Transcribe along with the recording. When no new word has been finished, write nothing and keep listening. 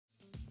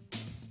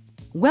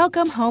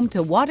Welcome home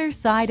to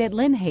Waterside at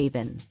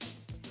Lynnhaven.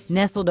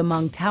 Nestled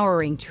among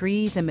towering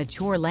trees and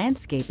mature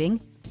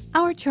landscaping,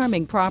 our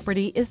charming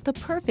property is the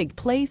perfect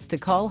place to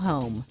call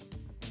home.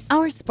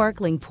 Our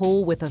sparkling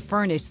pool with a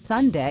furnished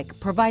sun deck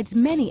provides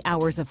many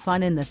hours of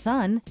fun in the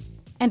sun,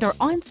 and our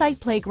on-site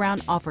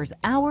playground offers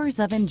hours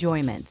of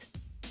enjoyment.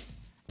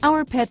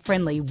 Our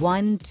pet-friendly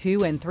 1-,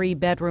 2-, and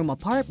 3-bedroom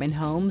apartment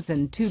homes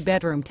and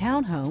 2-bedroom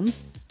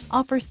townhomes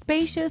offer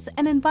spacious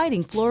and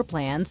inviting floor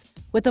plans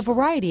with a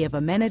variety of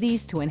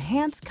amenities to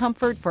enhance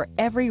comfort for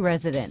every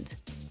resident.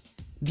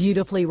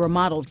 Beautifully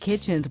remodeled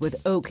kitchens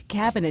with oak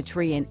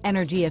cabinetry and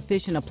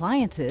energy-efficient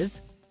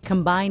appliances,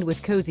 combined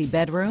with cozy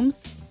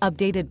bedrooms,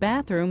 updated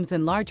bathrooms,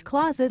 and large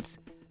closets,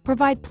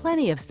 provide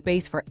plenty of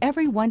space for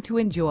everyone to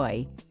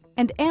enjoy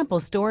and ample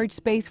storage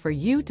space for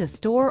you to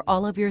store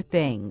all of your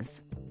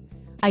things.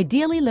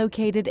 Ideally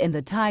located in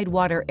the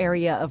Tidewater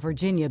area of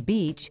Virginia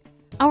Beach,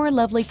 our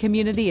lovely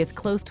community is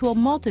close to a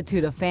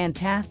multitude of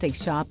fantastic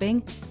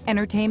shopping,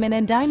 entertainment,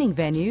 and dining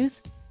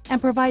venues,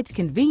 and provides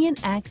convenient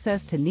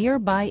access to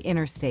nearby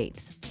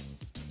interstates.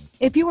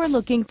 If you are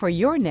looking for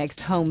your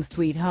next home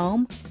sweet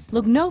home,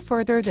 look no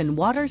further than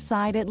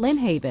Waterside at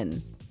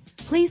Lynnhaven.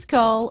 Please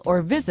call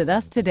or visit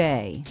us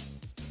today.